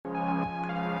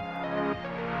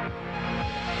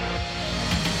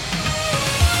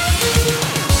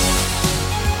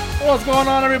What's going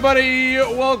on, everybody?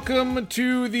 Welcome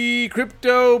to the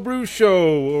Crypto Brew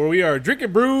Show, where we are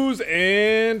drinking brews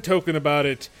and talking about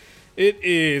it. It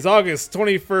is August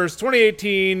 21st,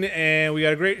 2018, and we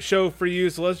got a great show for you,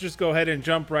 so let's just go ahead and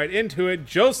jump right into it.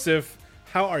 Joseph,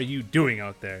 how are you doing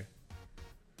out there?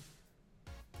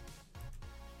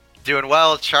 Doing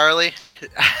well, Charlie.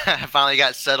 I finally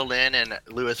got settled in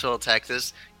Louisville,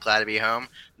 Texas. Glad to be home.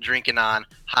 Drinking on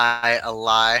High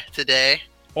Ally today.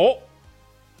 Oh,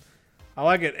 I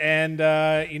like it. And,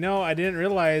 I didn't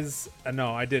realize...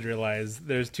 no, I did realize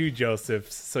there's two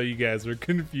Josephs, so you guys were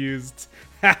confused.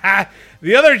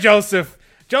 The other Joseph!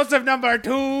 Joseph number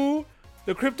 2!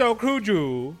 The Crypto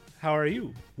Cruju. How are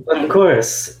you? Of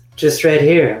course. Just right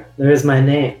here. There's my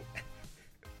name.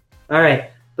 All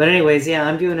right. But anyways, yeah,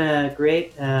 I'm doing a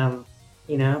great.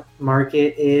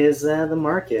 Market is the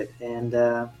market. And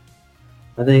I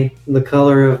think the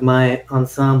color of my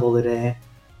ensemble today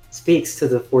speaks to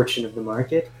the fortune of the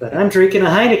market, but I'm drinking a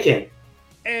Heineken.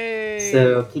 Hey.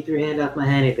 So keep your hand off my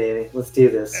honey, baby. Let's do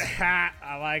this.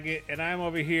 I like it. And I'm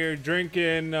over here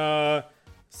drinking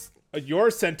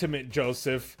your sentiment,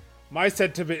 Joseph. My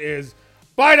sentiment is,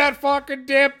 buy that fucking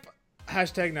dip!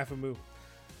 Hashtag Nafamu.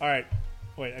 All right.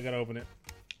 Wait, I gotta open it.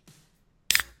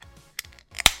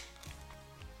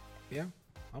 Yeah.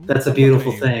 That's a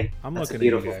beautiful thing. I'm looking at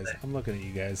you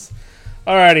guys.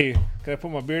 Alrighty. Can I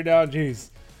put my beer down? Jeez.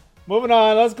 Moving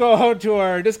on, let's go to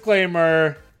our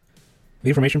disclaimer. The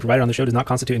information provided on the show does not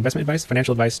constitute investment advice,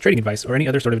 financial advice, trading advice, or any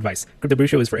other sort of advice. Crypto Brew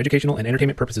Show is for educational and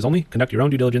entertainment purposes only. Conduct your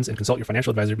own due diligence and consult your financial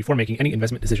advisor before making any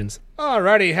investment decisions.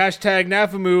 Alrighty, hashtag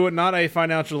Nafamu, not a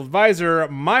financial advisor,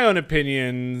 my own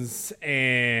opinions,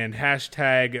 and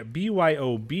hashtag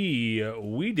BYOB,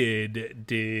 we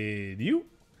did you?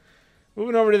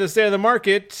 Moving over to the state of the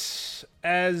market,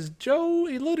 as Joe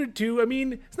alluded to,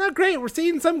 it's not great. We're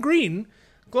seeing some green.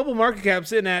 Global market cap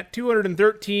sitting at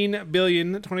 $213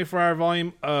 billion, 24-hour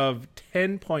volume of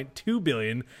 $10.2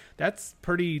 billion. That's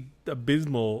pretty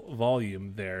abysmal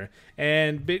volume there.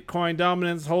 And Bitcoin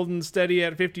dominance holding steady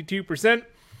at 52%.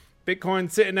 Bitcoin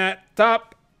sitting at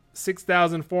top,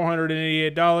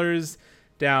 $6,488,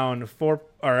 down up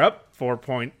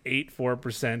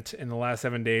 4.84% in the last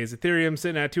 7 days. Ethereum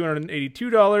sitting at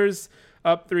 $282,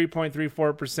 up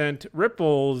 3.34%.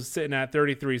 Ripple's sitting at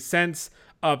 33 cents.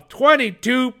 Up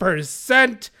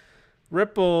 22%.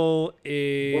 Ripple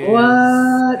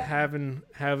is having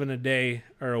a day,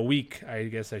 or a week, I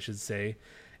guess I should say.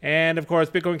 And of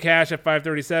course, Bitcoin Cash at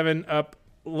 537, up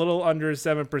a little under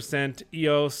 7%.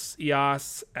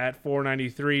 EOS at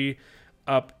 493,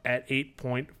 up at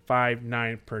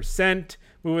 8.59%.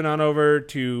 Moving on over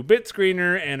to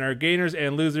BitScreener and our gainers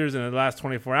and losers in the last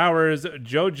 24 hours.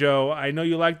 Jojo, I know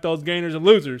you like those gainers and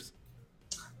losers.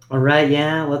 All right,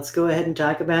 yeah, let's go ahead and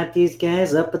talk about these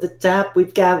guys. Up at the top,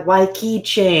 we've got YKey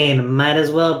Chain. Might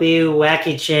as well be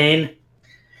Wacky Chain.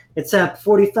 It's up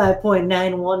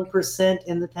 45.91%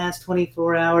 in the past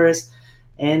 24 hours.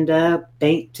 And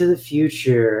Bank to the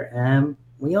Future.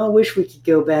 We all wish we could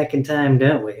go back in time,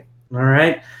 don't we? All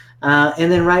right.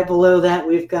 And then right below that,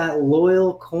 we've got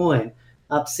Loyal Coin,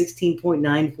 up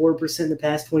 16.94% in the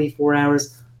past 24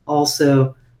 hours.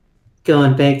 Also,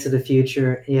 going Back to the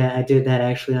Future. Yeah, I did that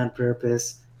actually on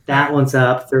purpose. That one's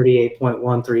up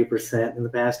 38.13% in the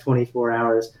past 24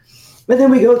 hours. But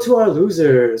then we go to our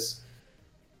losers.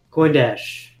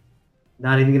 CoinDash.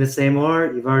 Not even going to say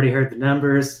more. You've already heard the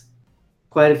numbers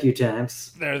quite a few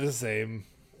times. They're the same.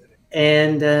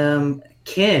 And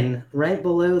Kin, right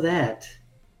below that.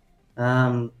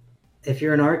 If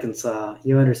you're in Arkansas,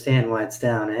 you understand why it's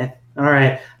down, eh? All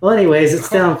right. Well, anyways, it's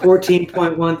down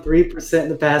 14.13% in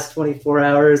the past 24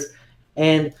 hours.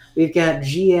 And we've got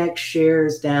GX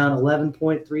shares down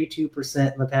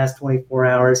 11.32% in the past 24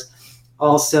 hours.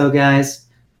 Also, guys,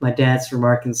 my dad's from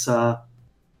Arkansas.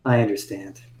 I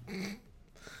understand.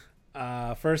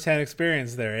 First-hand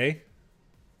experience there, eh?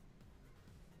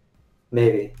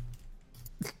 Maybe.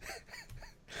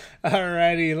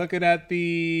 Alrighty, looking at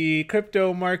the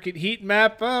crypto market heat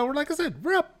map. We're like I said,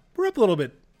 we're up a little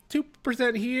bit.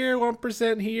 2% here,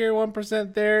 1% here,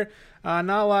 1% there. Not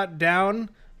a lot down,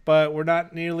 but we're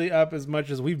not nearly up as much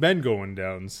as we've been going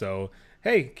down. So,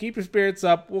 hey, keep your spirits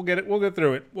up. We'll get it. We'll get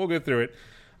through it.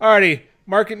 Alrighty,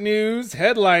 market news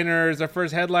headliners. Our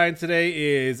first headline today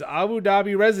is Abu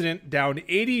Dhabi resident down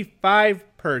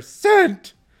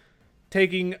 85%,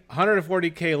 taking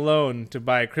 $140K loan to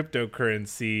buy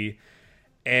cryptocurrency.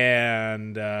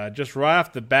 And just right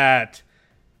off the bat,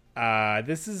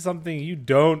 this is something you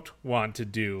don't want to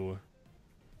do.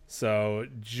 So,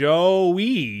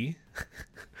 Joey,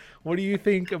 what do you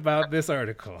think about this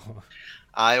article?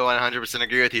 I 100%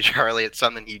 agree with you, Charlie. It's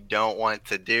something you don't want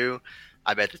to do.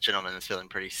 I bet the gentleman is feeling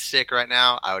pretty sick right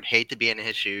now. I would hate to be in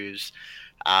his shoes.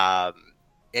 Um,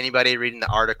 Anybody reading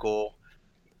the article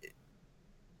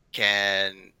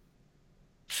can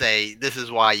say this is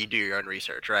why you do your own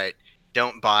research, right?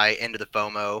 Don't buy into the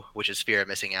FOMO, which is fear of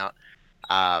missing out.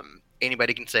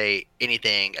 Anybody can say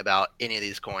anything about any of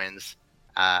these coins.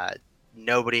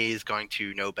 Nobody's going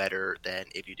to know better than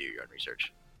if you do your own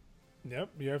research.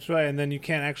 Yep, you're absolutely right. And then you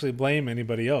can't actually blame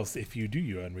anybody else if you do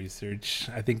your own research.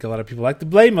 I think a lot of people like to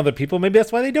blame other people. Maybe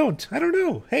that's why they don't. I don't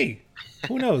know. Hey,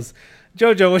 who knows?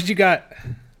 Jojo, what you got?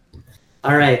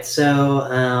 All right,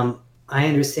 so I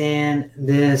understand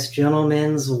this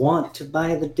gentleman's want to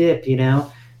buy the dip,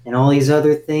 and all these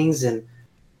other things,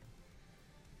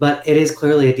 but it is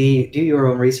clearly a do your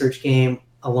own research game,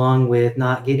 along with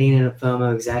not getting in a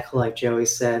FOMO, exactly like Joey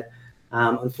said.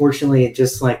 Unfortunately,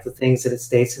 just like the things that it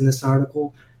states in this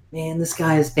article, man, this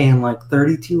guy is paying like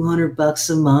 $3,200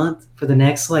 a month for the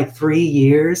next like 3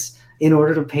 years in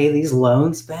order to pay these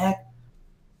loans back.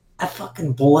 That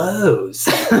fucking blows.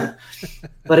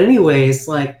 But anyways,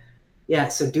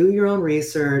 so do your own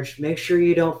research, make sure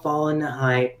you don't fall into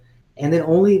hype, and then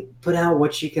only put out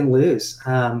what you can lose.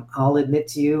 I'll admit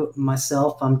to you,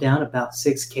 myself, I'm down about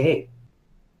 6K.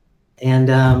 And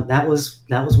that was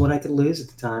what I could lose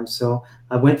at the time. So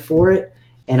I went for it,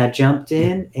 and I jumped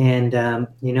in, and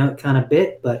it kind of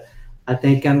bit, but I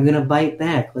think I'm going to bite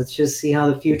back. Let's just see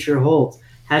how the future holds.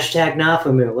 Hashtag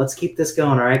Nafamu. Let's keep this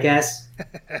going. All right, guys?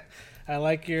 I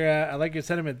like your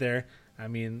sentiment there. I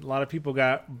mean, a lot of people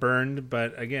got burned,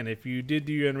 but again, if you did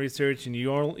do your own research and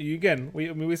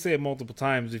we say it multiple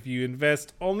times, if you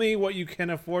invest only what you can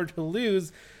afford to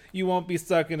lose, you won't be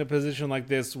stuck in a position like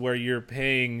this where you're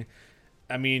paying.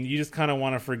 I mean, you just kind of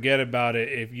want to forget about it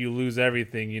if you lose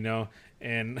everything,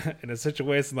 And in a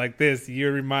situation like this,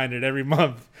 you're reminded every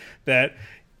month that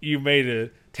you made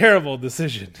a terrible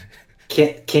decision.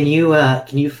 Can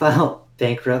you file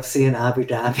bankruptcy in Abu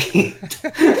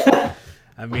Dhabi?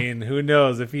 I mean, who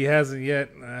knows? If he hasn't yet,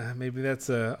 maybe that's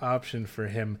an option for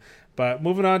him. But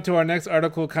moving on to our next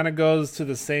article, kind of goes to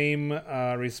the same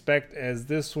respect as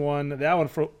this one. That one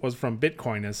was from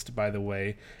Bitcoinist, by the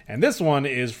way. And this one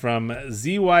is from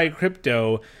ZY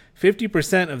Crypto.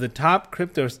 50% of the top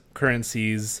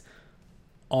cryptocurrencies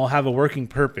all have a working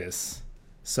purpose.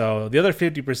 So the other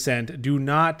 50% do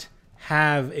not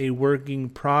have a working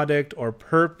product or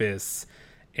purpose.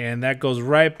 And that goes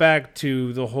right back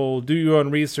to the whole do your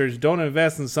own research. Don't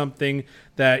invest in something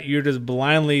that you're just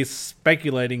blindly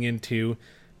speculating into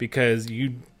because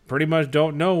you pretty much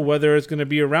don't know whether it's going to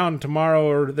be around tomorrow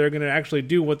or they're going to actually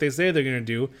do what they say they're going to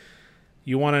do.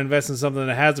 You want to invest in something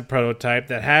that has a prototype,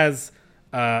 that has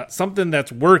something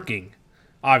that's working,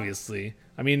 obviously.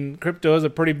 I mean, crypto is a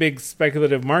pretty big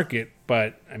speculative market,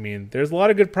 but I mean, there's a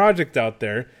lot of good projects out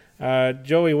there.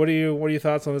 Joey, what are your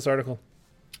thoughts on this article?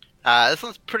 This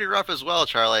one's pretty rough as well,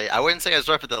 Charlie. I wouldn't say as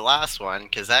rough as the last one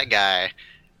because that guy,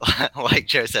 like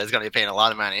Joe said, is going to be paying a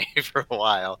lot of money for a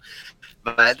while.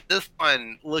 But this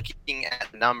one, looking at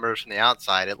the numbers from the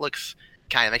outside, it looks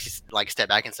kind of makes you like step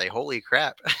back and say, "Holy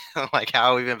crap! Like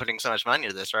how have we been putting so much money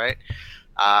into this, right?"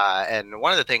 And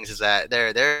one of the things is that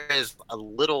there is a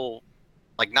little,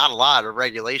 like not a lot of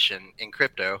regulation in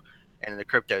crypto and in the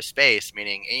crypto space,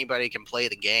 meaning anybody can play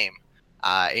the game.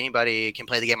 Anybody can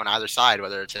play the game on either side,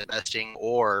 whether it's investing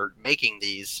or making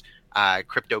these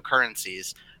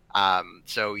cryptocurrencies.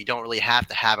 So you don't really have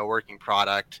to have a working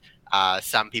product.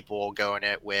 Some people will go in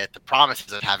it with the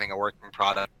promises of having a working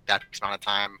product that amount of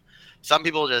time. Some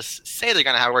people just say they're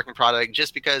going to have a working product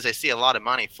just because they see a lot of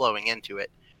money flowing into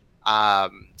it.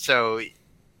 So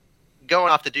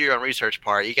going off the do your own research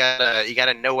part, you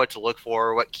gotta know what to look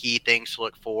for, what key things to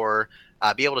look for,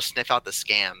 be able to sniff out the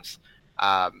scams.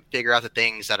 Figure out the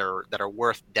things that are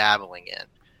worth dabbling in.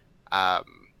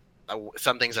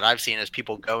 Some things that I've seen is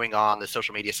people going on the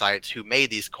social media sites who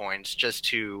made these coins just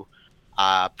to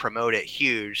promote it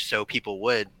huge so people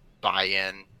would buy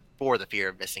in for the fear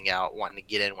of missing out, wanting to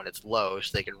get in when it's low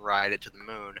so they can ride it to the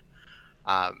moon.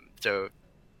 So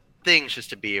things just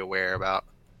to be aware about.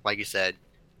 Like you said,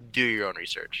 do your own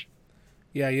research.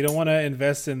 Yeah, you don't want to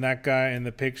invest in that guy in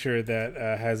the picture that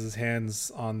has his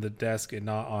hands on the desk and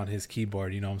not on his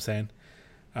keyboard. You know what I'm saying?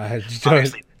 Obviously,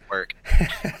 it didn't work.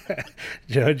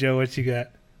 Jojo, what you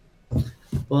got?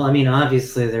 Well, I mean,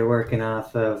 obviously they're working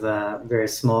off of very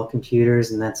small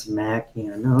computers, and that's a Mac.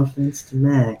 No offense to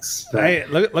Macs. But, hey,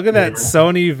 look at that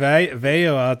Sony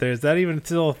Vaio out there. Is that even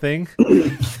still a thing?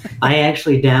 I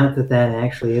actually doubt that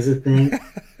actually is a thing.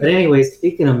 But anyway,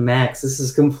 speaking of Macs, this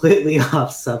is completely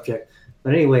off subject.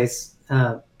 But anyways,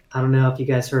 I don't know if you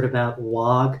guys heard about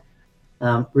WOG.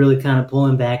 really kind of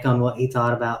pulling back on what he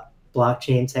thought about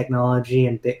blockchain technology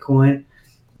and Bitcoin.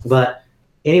 But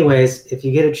anyways, if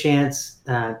you get a chance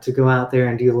to go out there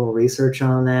and do a little research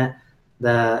on that,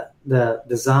 the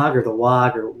Zog or the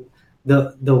Wog or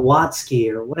the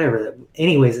Watsky or whatever,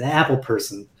 anyways, the Apple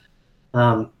person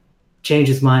changed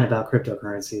his mind about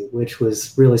cryptocurrency, which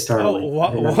was really startling.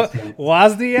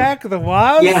 Wozniak, the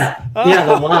Woz? Yeah, oh. yeah,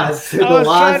 the Woz. I was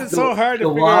trying so hard to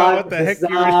figure out what the heck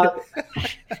you were.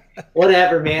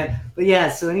 Whatever, man. But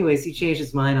yeah, so anyways, he changed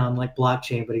his mind on like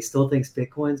blockchain, but he still thinks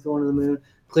Bitcoin's going to the moon.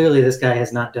 Clearly, this guy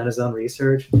has not done his own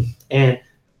research. And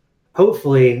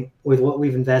hopefully, with what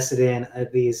we've invested in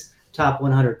these top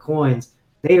 100 coins,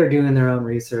 they are doing their own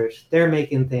research. They're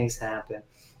making things happen.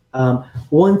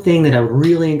 One thing that I would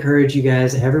really encourage you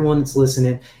guys, everyone that's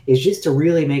listening, is just to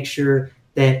really make sure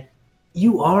that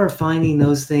you are finding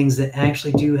those things that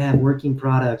actually do have working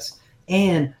products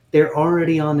and they're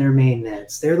already on their main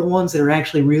nets. They're the ones that are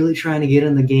actually really trying to get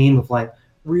in the game of like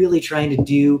really trying to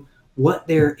do what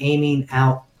they're aiming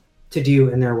out to do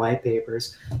in their white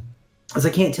papers. Because I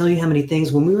can't tell you how many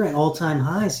things when we were at all-time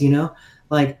highs,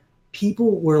 like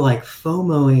people were like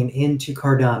FOMOing into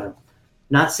Cardano.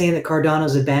 Not saying that Cardano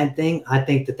is a bad thing. I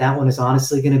think that one is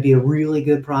honestly going to be a really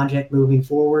good project moving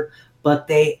forward, but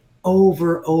they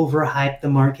overhyped the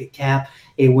market cap.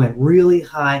 It went really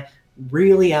high,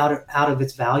 really out of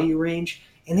its value range,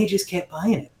 and they just kept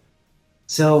buying it.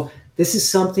 So this is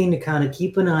something to kind of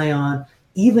keep an eye on,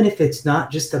 even if it's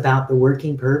not just about the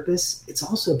working purpose, it's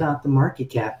also about the market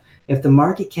cap. If the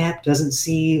market cap doesn't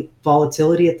see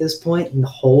volatility at this point and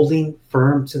holding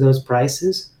firm to those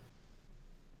prices,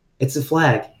 it's a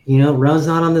flag. Ron's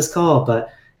not on this call, but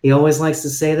he always likes to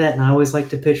say that, and I always like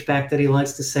to pitch back that he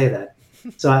likes to say that.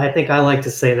 So I think I like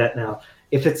to say that now.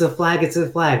 If it's a flag, it's a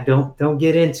flag. Don't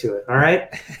get into it. All right?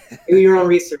 Do your own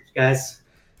research, guys.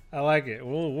 I like it.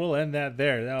 We'll end that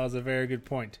there. That was a very good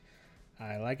point.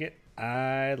 I like it. All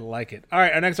right,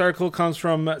 our next article comes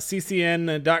from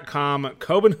ccn.com.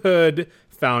 Robinhood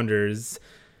founders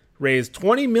raised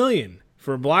 $20 million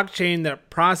for a blockchain that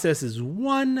processes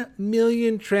 1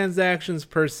 million transactions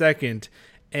per second.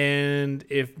 And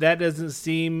if that doesn't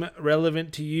seem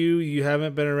relevant to you, you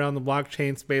haven't been around the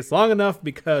blockchain space long enough,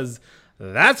 because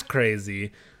that's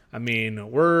crazy. I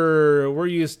mean, we're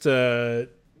used to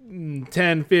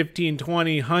 10, 15,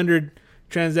 20, 100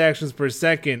 transactions per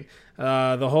second.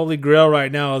 The holy grail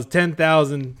right now is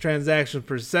 10,000 transactions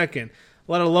per second,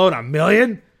 let alone 1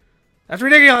 million. That's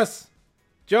ridiculous.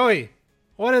 Joey,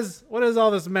 what is all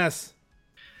this mess?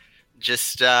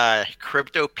 Just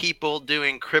crypto people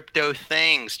doing crypto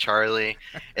things, Charlie.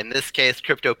 In this case,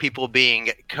 crypto people being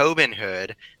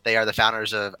Robinhood. They are the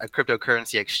founders of a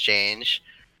cryptocurrency exchange,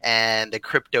 and the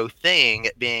crypto thing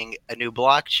being a new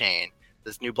blockchain.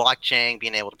 This new blockchain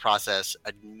being able to process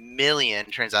 1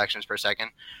 million transactions per second.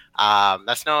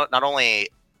 That's not only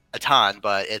a ton,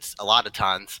 but it's a lot of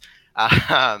tons.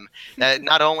 That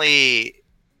not only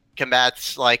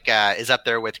combats is up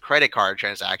there with credit card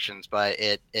transactions, but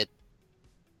it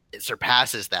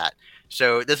surpasses that.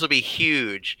 So this will be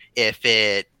huge if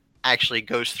it actually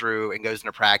goes through and goes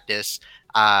into practice.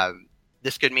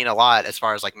 This could mean a lot as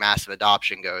far as massive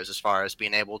adoption goes, as far as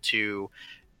being able to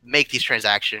make these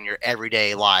transactions in your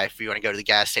everyday life. If you want to go to the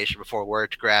gas station before work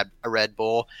to grab a Red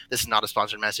Bull, this is not a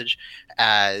sponsored message.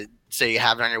 So you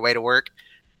have it on your way to work.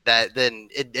 Then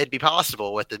it'd be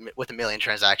possible with 1 million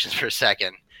transactions per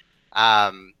second.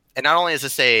 And not only is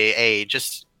this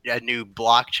just a new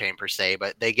blockchain per se,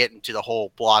 but they get into the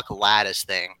whole block lattice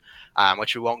thing,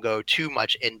 which we won't go too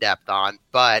much in depth on.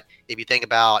 But if you think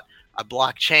about a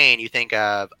blockchain, you think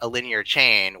of a linear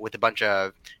chain with a bunch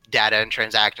of data and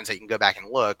transactions that you can go back and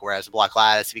look. Whereas a block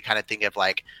lattice, if you kind of think of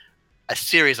a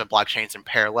series of blockchains in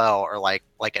parallel, or like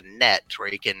a net where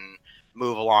you can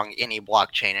move along any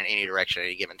blockchain in any direction at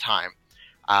any given time.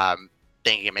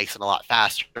 Thinking it makes it a lot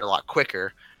faster, a lot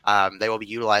quicker. They will be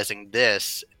utilizing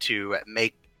this to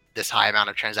make this high amount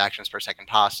of transactions per second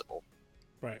possible.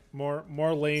 Right.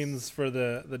 More lanes for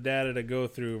the data to go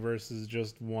through versus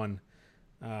just one,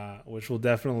 which will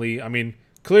definitely,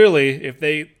 clearly if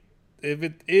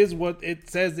it is what it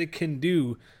says it can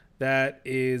do, that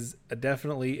is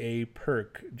definitely a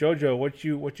perk. Jojo, what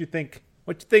you think?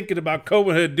 What you thinking about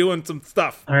Robinhood doing some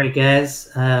stuff? All right,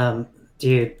 guys.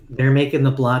 Dude, they're making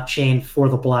the blockchain for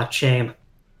the blockchain.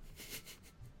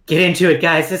 Get into it,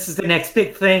 guys. This is the next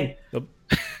big thing.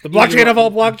 The blockchain of all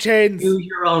blockchains. Do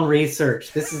your own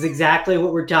research. This is exactly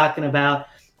what we're talking about.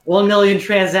 1 million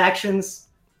transactions.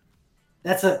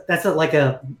 That's a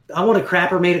I want a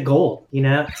crapper made of gold,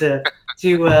 to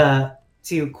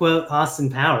quote Austin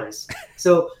Powers.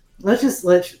 So let's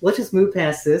just move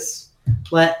past this.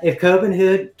 But if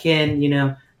Copenhagen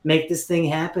can, make this thing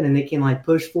happen and they can like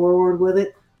push forward with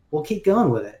it, we'll keep going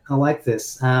with it. I like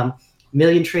this.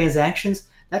 Million transactions,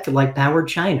 that could like power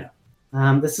China.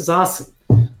 This is awesome.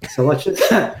 So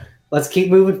let's keep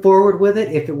moving forward with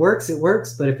it. If it works, it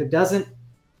works. But if it doesn't,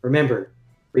 remember,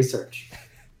 research.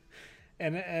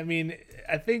 And I mean,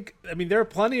 there are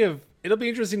plenty of. It'll be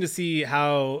interesting to see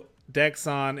how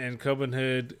Dexon and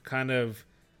Copenhagen kind of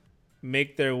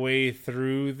make their way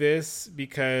through this,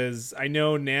 because I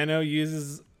know Nano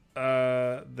uses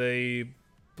the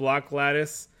block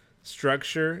lattice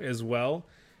structure as well.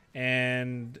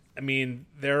 And I mean,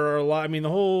 there are a lot. I mean, the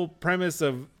whole premise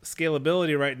of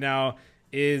scalability right now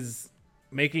is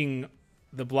making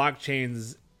the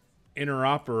blockchains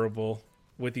interoperable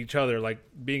with each other, like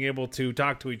being able to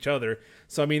talk to each other.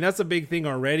 So I mean, that's a big thing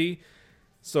already.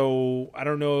 So I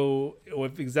don't know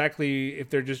if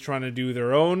they're just trying to do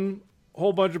their own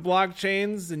whole bunch of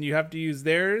blockchains and you have to use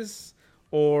theirs,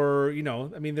 or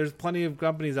I mean, there's plenty of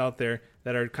companies out there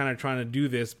that are kind of trying to do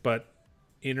this, but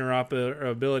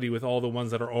interoperability with all the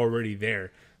ones that are already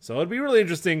there. So it'd be really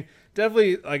interesting.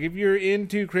 Definitely, like if you're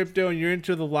into crypto and you're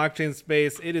into the blockchain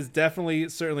space, it is definitely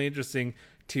certainly interesting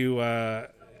to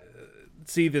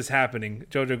see this happening.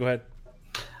 Jojo, go ahead.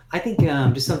 I think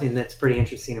just something that's pretty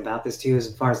interesting about this too,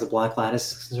 as far as the block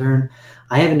lattice is concerned.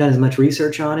 I haven't done as much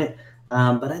research on it,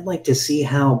 but I'd like to see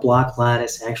how block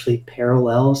lattice actually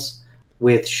parallels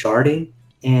with sharding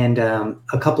and a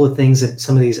couple of things that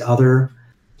some of these other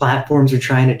platforms are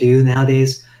trying to do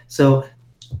nowadays. So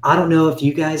I don't know if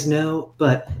you guys know,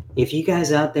 but if you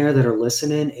guys out there that are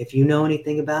listening, if you know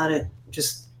anything about it,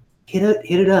 just hit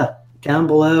it up down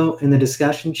below in the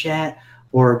discussion chat,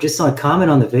 or just comment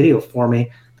on the video for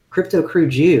me. Crypto Crew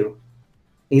Jew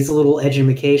needs a little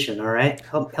education, all right?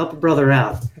 Help a brother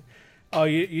out. Oh,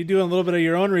 you doing a little bit of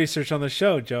your own research on the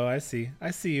show, Joe. I see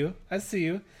you.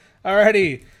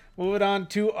 Alrighty, moving on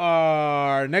to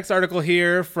our next article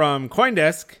here from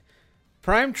CoinDesk.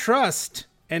 Prime Trust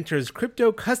enters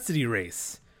crypto custody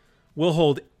race. Will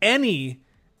hold any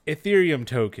Ethereum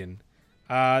token.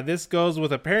 This goes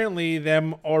with apparently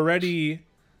them already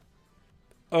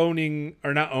holding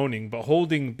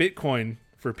Bitcoin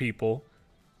for people.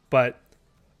 But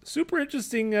super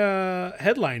interesting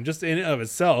headline just in and of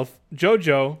itself.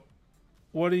 Jojo,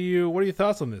 what are your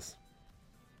thoughts on this?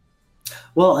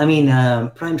 Well, I mean,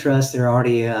 Prime Trust, they're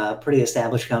already a pretty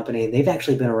established company. They've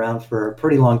actually been around for a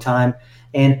pretty long time.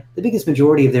 And the biggest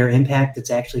majority of their impact that's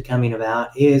actually coming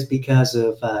about is because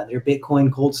of their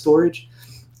Bitcoin cold storage.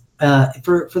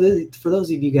 For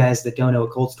those of you guys that don't know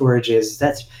what cold storage is,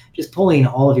 that's just pulling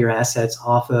all of your assets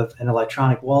off of an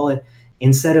electronic wallet.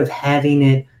 Instead of having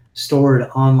it stored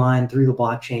online through the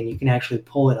blockchain, you can actually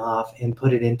pull it off and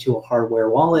put it into a hardware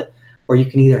wallet, or you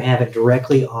can either have it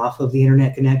directly off of the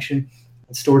internet connection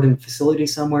and stored in a facility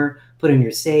somewhere, put in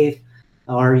your safe,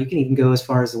 or you can even go as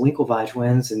far as the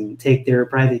Winklevoss and take their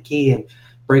private key and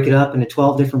break it up into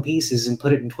 12 different pieces and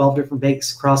put it in 12 different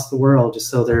banks across the world, just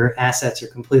so their assets are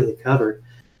completely covered.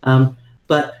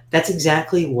 But that's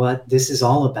exactly what this is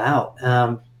all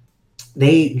about.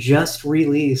 They just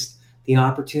released the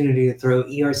opportunity to throw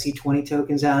ERC20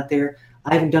 tokens out there.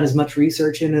 I haven't done as much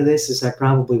research into this as I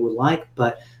probably would like,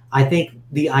 but I think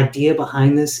the idea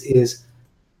behind this is,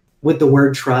 with the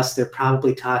word trust, they're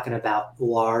probably talking about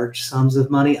large sums of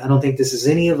money. I don't think this is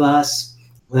any of us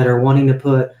that are wanting to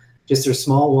put just their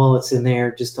small wallets in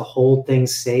there just to hold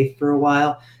things safe for a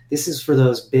while. This is for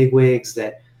those big wigs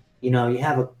that, you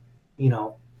have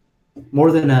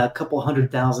more than a couple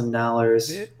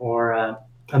 $100,000 or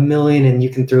 $1 million, and you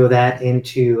can throw that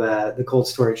into the cold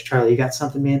storage. Charlie, you got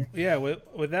something, man? Yeah.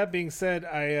 With that being said,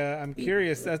 I'm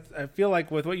curious. I feel like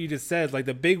with what you just said, like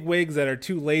the big wigs that are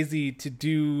too lazy to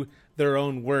do their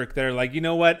own work, they're like, you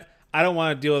know what? I don't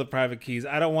want to deal with the private keys.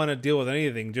 I don't want to deal with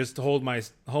anything. Just to hold my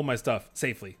stuff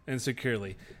safely and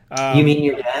securely. You mean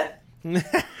your dad?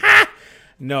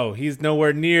 No, he's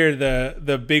nowhere near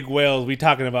the big whales we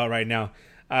talking about right now.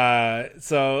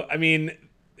 So I mean,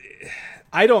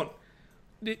 I don't.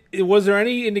 Was there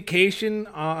any indication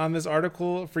on this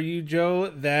article for you,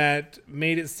 Joe, that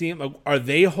made it seem like, are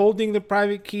they holding the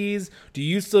private keys? Do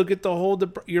you still get to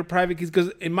hold your private keys?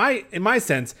 Because in my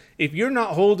sense, if you're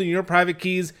not holding your private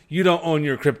keys, you don't own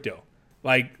your crypto.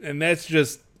 And that's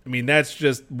just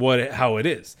how it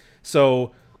is.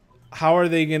 So how are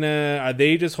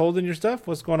they just holding your stuff?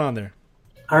 What's going on there?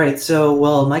 All right.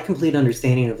 So, my complete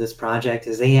understanding of this project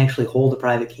is they actually hold the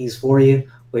private keys for you,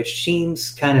 which seems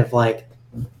kind of like,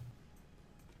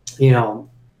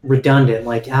 redundant.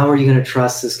 Like, how are you going to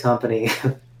trust this company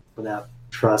without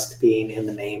trust being in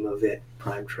the name of it?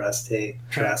 Prime Trust, hey,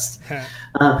 trust.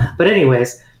 But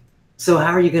anyways, So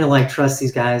how are you going to like trust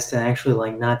these guys to actually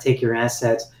like not take your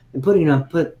assets and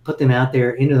put them out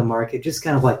there into the market, just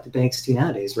kind of like the banks do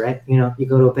nowadays, right? You know, you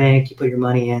go to a bank, you put your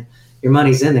money in, your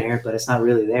money's in there, but it's not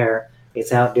really there.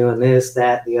 It's out doing this,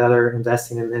 that, the other,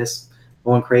 investing in this,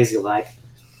 going crazy like.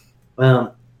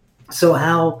 So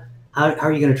how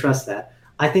are you going to trust that?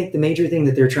 I think the major thing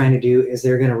that they're trying to do is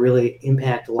they're going to really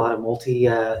impact a lot of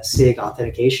multi-sig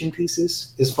authentication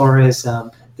pieces as far as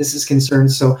this is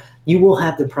concerned. So you will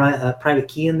have the private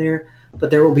key in there, but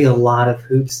there will be a lot of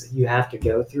hoops that you have to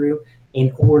go through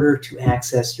in order to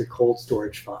access your cold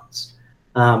storage funds,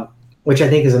 which I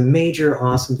think is a major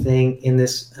awesome thing in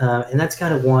this. And that's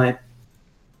kind of why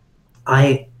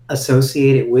I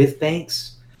associate it with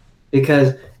banks,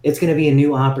 because it's going to be a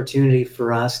new opportunity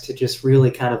for us to just really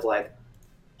kind of like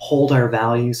hold our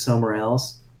value somewhere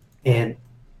else and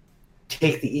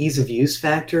take the ease of use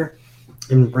factor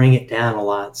and bring it down a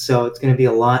lot. So it's going to be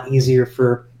a lot easier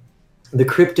for the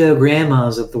crypto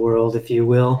grandmas of the world, if you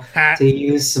will, to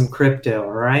use some crypto. All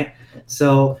right.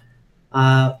 So,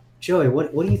 Joey,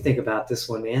 what do you think about this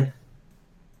one, man?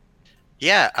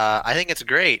 Yeah, I think it's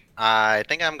great. I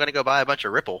think I'm going to go buy a bunch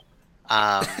of Ripple.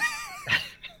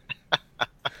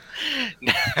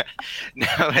 No,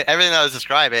 everything that was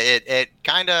described, it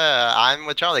kind of, I'm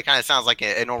with Charlie, kind of sounds like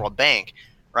a normal bank,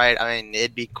 right? I mean,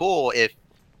 it'd be cool if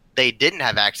they didn't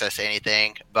have access to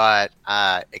anything, but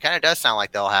it kind of does sound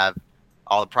like they'll have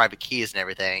all the private keys and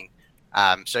everything.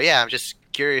 So yeah, I'm just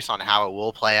curious on how it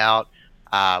will play out.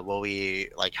 Will we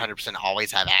like 100%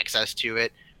 always have access to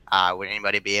it? Would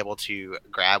anybody be able to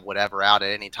grab whatever out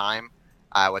at any time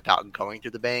without going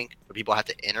through the bank? Would people have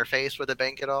to interface with the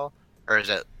bank at all? Or is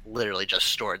it literally just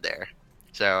stored there?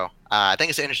 So I think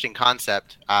it's an interesting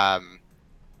concept.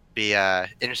 Be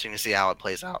interesting to see how it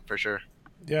plays out for sure.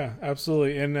 Yeah,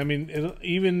 absolutely. And I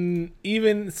mean,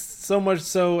 even so much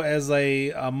so as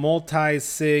a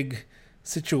multi-sig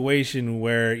situation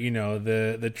where, you know,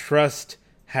 the trust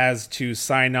has to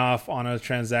sign off on a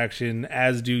transaction,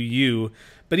 as do you.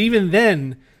 But even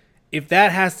then, if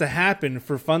that has to happen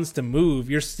for funds to move,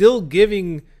 you're still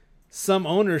giving some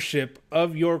ownership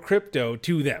of your crypto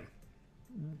to them,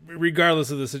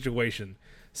 regardless of the situation.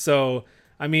 So,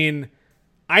 I mean,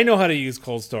 I know how to use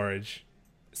cold storage.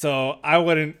 So I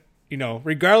wouldn't, you know,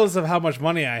 regardless of how much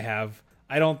money I have,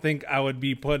 I don't think I would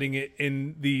be putting it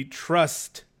in the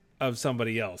trust of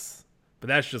somebody else. But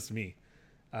that's just me.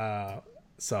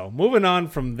 So moving on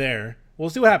from there, we'll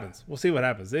see what happens.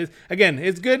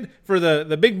 It's good for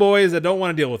the big boys that don't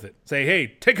want to deal with it. Say, hey,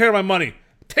 take care of my money.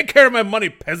 Take care of my money,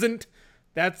 peasant.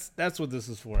 That's what this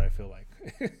is for, I feel like.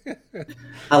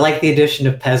 I like the addition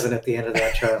of peasant at the end of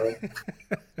that, Charlie.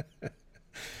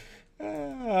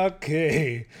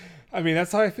 Okay. I mean,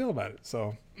 that's how I feel about it.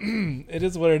 So it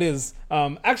is what it is.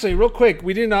 Actually, real quick,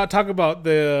 we did not talk about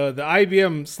the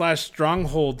IBM /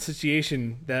 Stronghold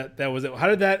situation that was it. How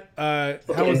did that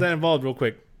how was that involved, real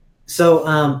quick?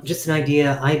 So just an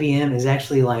idea, IBM is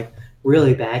actually like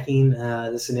really backing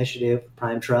this initiative,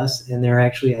 Prime Trust, and they're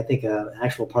actually, I think, an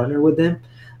actual partner with them.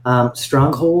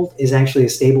 Stronghold is actually a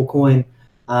stable coin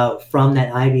from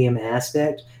that IBM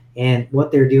aspect. And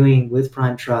what they're doing with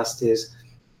Prime Trust is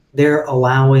they're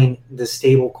allowing the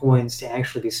stable coins to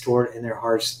actually be stored in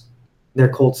their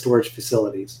cold storage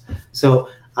facilities. So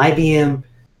IBM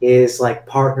is like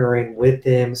partnering with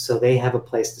them so they have a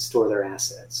place to store their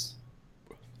assets.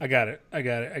 I got it. I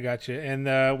got you.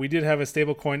 And we did have a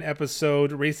stablecoin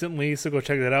episode recently, so go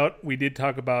check that out. We did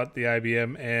talk about the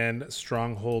IBM and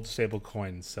Stronghold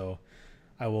stablecoins, so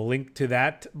I will link to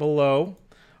that below.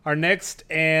 Our next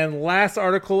and last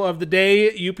article of the day,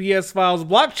 UPS files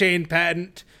blockchain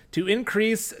patent to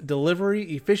increase delivery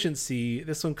efficiency.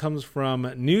 This one comes from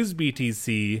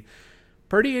NewsBTC.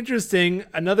 Pretty interesting.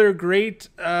 Another great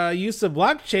use of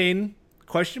blockchain,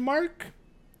 question mark?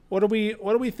 What do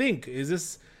we think? Is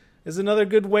this another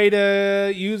good way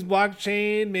to use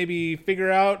blockchain? Maybe figure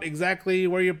out exactly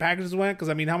where your packages went? Because,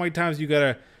 I mean, how many times you got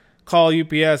to call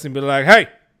UPS and be like, hey,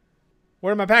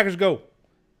 where did my package go?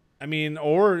 I mean,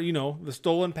 or, you know, the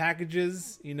stolen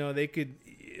packages, you know, they could,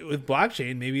 with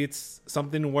blockchain, maybe it's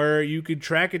something where you could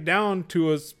track it down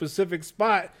to a specific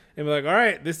spot and be like, all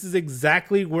right, this is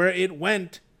exactly where it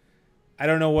went. I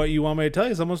don't know what you want me to tell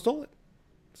you. Someone stole it.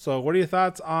 So what are your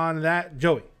thoughts on that,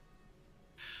 Joey?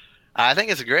 I think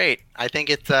it's great. I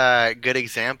think it's a good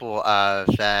example of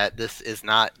that this is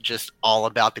not just all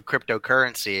about the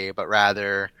cryptocurrency, but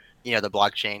rather, you know, the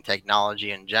blockchain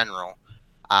technology in general.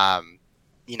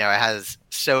 You know, it has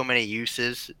so many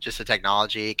uses, just the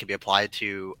technology. It can be applied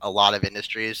to a lot of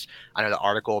industries. I know the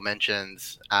article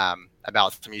mentions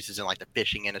about some uses in like the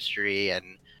fishing industry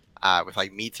and with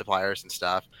like meat suppliers and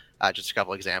stuff. Just a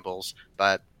couple examples,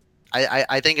 but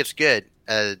I think it's good,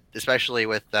 especially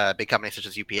with big companies such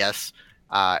as UPS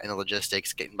and the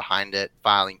logistics getting behind it,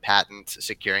 filing patents,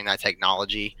 securing that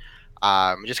technology.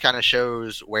 It just kind of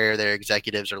shows where their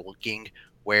executives are looking,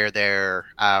 where they're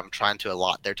trying to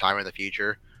allot their time in the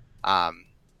future,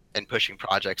 and pushing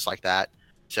projects like that.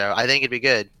 So I think it'd be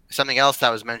good. Something else that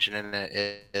was mentioned in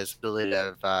it is the ability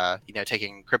of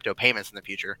taking crypto payments in the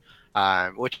future,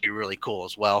 which would be really cool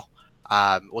as well.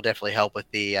 Will definitely help with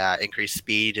the increased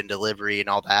speed and delivery and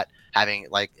all that. Having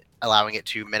allowing it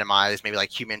to minimize maybe like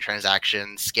human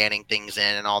transactions, scanning things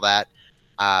in and all that.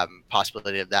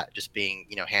 Possibility of that just being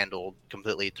handled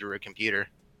completely through a computer.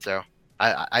 So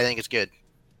I think it's good.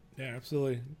 Yeah,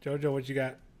 absolutely. Jojo, what you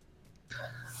got?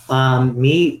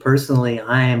 Me personally,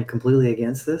 I am completely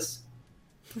against this.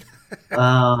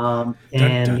 And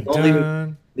Dun, dun,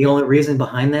 dun. the only reason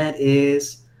behind that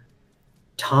is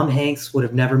Tom Hanks would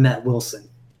have never met Wilson.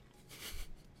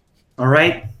 All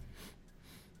right?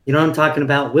 You know what I'm talking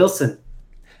about? Wilson.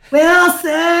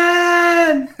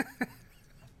 Wilson!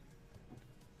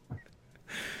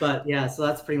 But yeah, so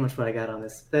that's pretty much what I got on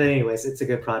this. But anyways, it's a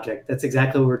good project. That's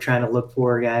exactly what we're trying to look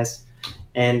for, guys.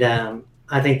 And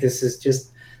I think this is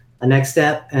just a next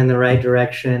step in the right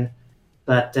direction.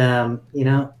 But,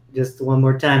 just one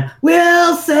more time.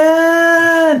 Wilson!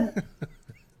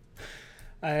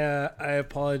 I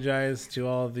apologize to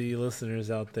all the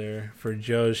listeners out there for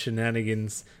Joe's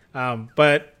shenanigans.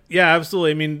 But yeah,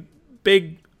 absolutely. I mean,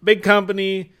 big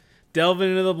company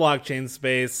delving into the blockchain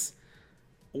space,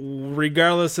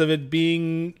 regardless of it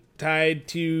being tied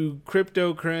to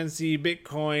cryptocurrency,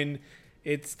 Bitcoin,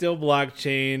 it's still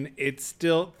blockchain. It's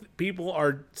still, people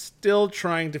are still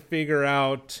trying to figure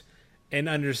out and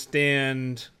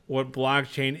understand what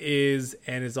blockchain is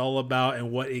and is all about and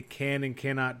what it can and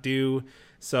cannot do.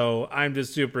 So I'm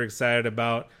just super excited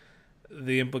about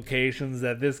the implications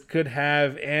that this could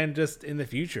have and just in the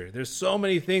future. There's so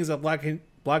many things that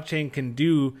blockchain can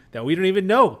do that we don't even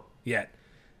know yet.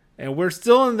 And we're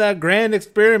still in that grand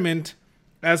experiment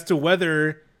as to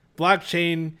whether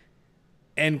blockchain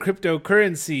and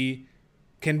cryptocurrency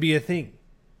can be a thing.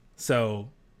 So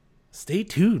stay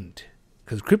tuned,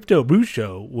 because Crypto Brew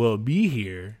Show will be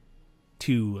here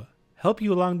to help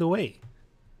you along the way.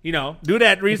 Do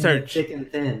that research. Thick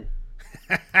and thin.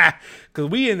 Because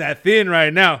we in that thin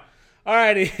right now.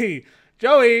 Alrighty.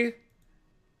 Joey,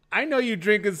 I know you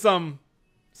drinking some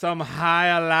High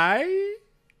Alive.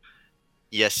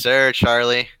 Yes, sir,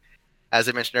 Charlie. As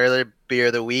I mentioned earlier, beer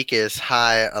of the week is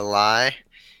High Alive.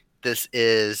 This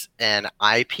is an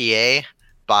IPA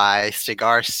by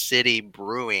Cigar City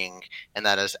Brewing, and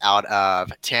that is out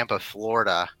of Tampa,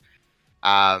 Florida.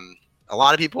 A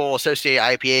lot of people associate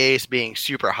IPAs being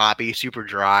super hoppy, super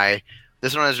dry.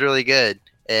 This one is really good.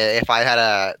 If I had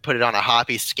to put it on a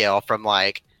hoppy scale from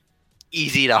like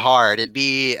easy to hard, it'd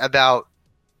be about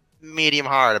medium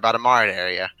hard, about a Mart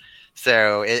area.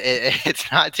 So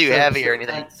it's not too heavy or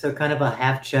anything. So kind of a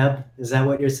half chub. Is that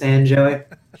what you're saying, Joey?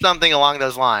 Something along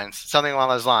those lines.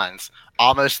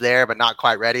 Almost there, but not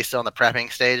quite ready. Still in the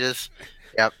prepping stages.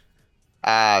 Yep.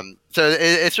 So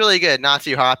it's really good. Not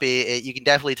too hoppy. You can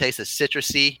definitely taste the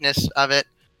citrusiness of it.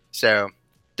 So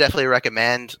definitely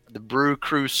recommend. The Brew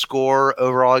Crew score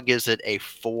overall gives it a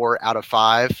 4 out of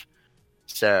 5.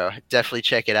 So definitely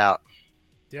check it out.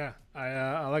 Yeah,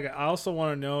 I like it. I also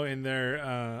want to know in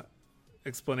their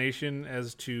explanation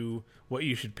as to what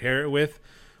you should pair it with.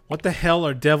 What the hell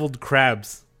are deviled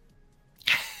crabs?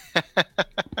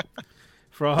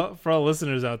 For all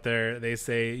listeners out there, they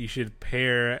say you should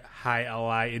pair High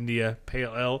Li India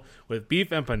Pale Ale with beef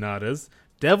empanadas,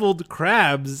 deviled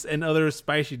crabs, and other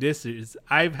spicy dishes.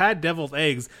 I've had deviled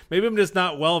eggs. Maybe I'm just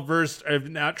not well versed. I've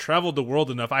not traveled the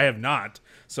world enough. I have not.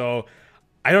 So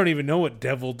I don't even know what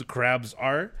deviled crabs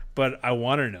are, but I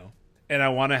want to know. And I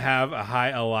want to have a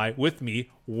High Li with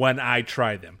me when I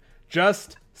try them.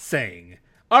 Just saying.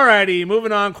 Alrighty,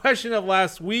 moving on. Question of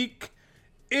last week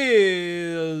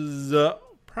is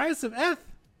price of ETH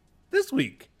this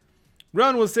week.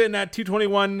 Run was sitting at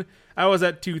 221. I was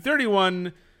at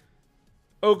 231.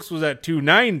 Oaks was at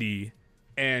 290.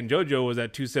 And JoJo was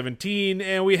at 217.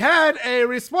 And we had a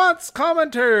response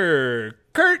commenter.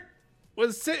 Kurt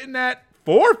was sitting at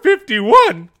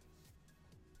 451.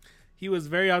 He was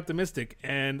very optimistic,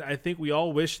 and I think we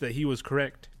all wish that he was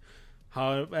correct.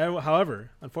 However,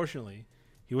 unfortunately,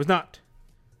 he was not.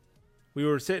 We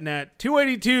were sitting at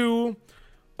 282.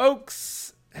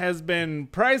 Oaks has been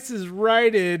prices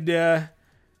righted.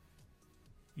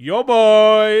 Yo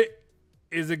boy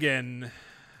is again.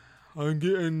 I'm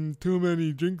getting too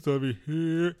many drinks over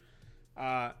here.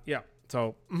 Yeah.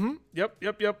 So, yep.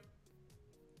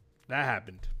 that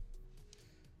happened.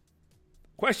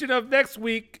 Question of next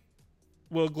week.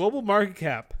 Will global market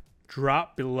cap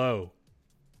drop below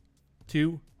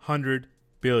 200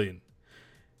 billion?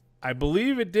 I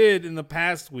believe it did in the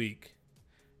past week,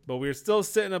 but we're still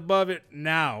sitting above it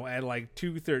now at like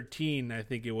 213, I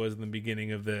think it was in the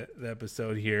beginning of the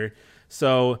episode here.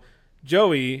 So,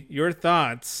 Joey, your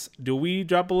thoughts. Do we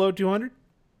drop below 200?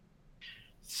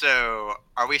 So,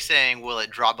 are we saying will it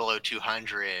drop below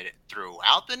 200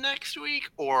 throughout the next week,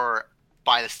 or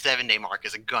by the 7-day mark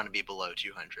is it going to be below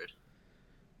 200?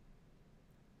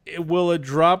 Will it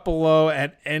drop below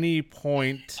at any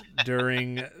point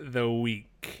during the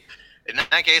week? In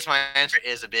that case, my answer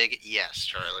is a big yes,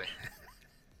 Charlie.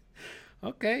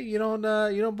 Okay, you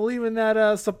don't believe in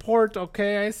that support.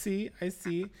 Okay, I see.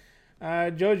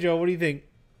 Jojo, what do you think?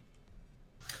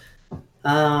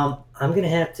 I'm gonna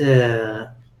have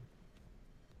to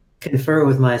confer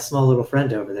with my small little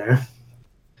friend over there,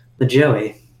 the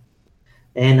Joey,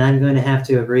 and I'm going to have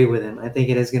to agree with him. I think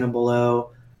it is going to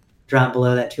drop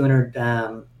below that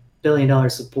 $200 billion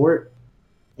support,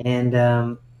 and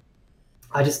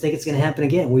I just think it's going to happen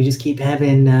again. We just keep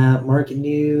having market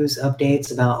news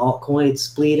updates about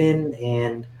altcoins bleeding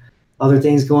and other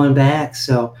things going back,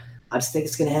 so I just think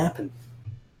it's going to happen.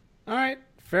 All right,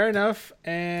 fair enough.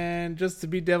 And just to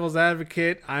be devil's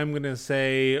advocate, I'm going to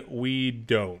say we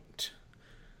don't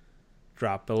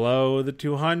drop below the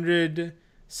 200.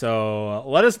 So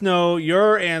let us know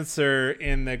your answer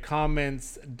in the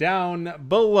comments down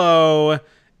below,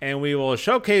 and we will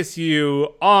showcase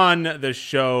you on the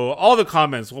show. All the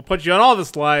comments. We'll put you on all the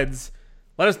slides.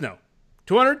 Let us know.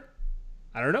 200?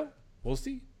 I don't know. We'll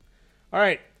see. All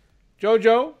right.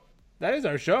 Jojo, that is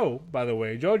our show, by the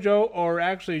way. Jojo, or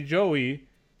actually Joey,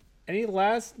 any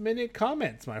last minute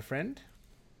comments, my friend?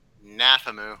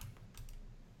 Nafamu.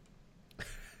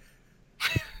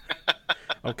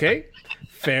 Okay.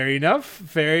 Fair enough.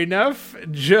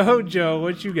 Jojo,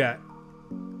 what you got?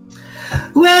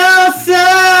 Wilson!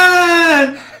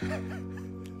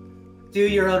 Do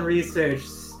your own research.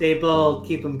 Stay bold.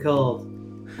 Keep them cold.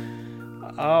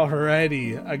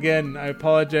 Alrighty. Again, I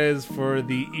apologize for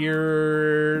the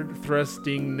ear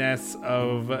thrustingness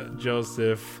of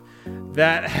Joseph.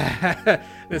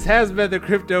 This has been the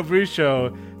Crypto Brew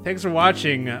Show. Thanks for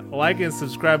watching. Like and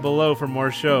subscribe below for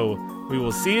more show. We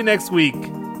will see you next week.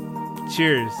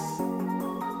 Cheers.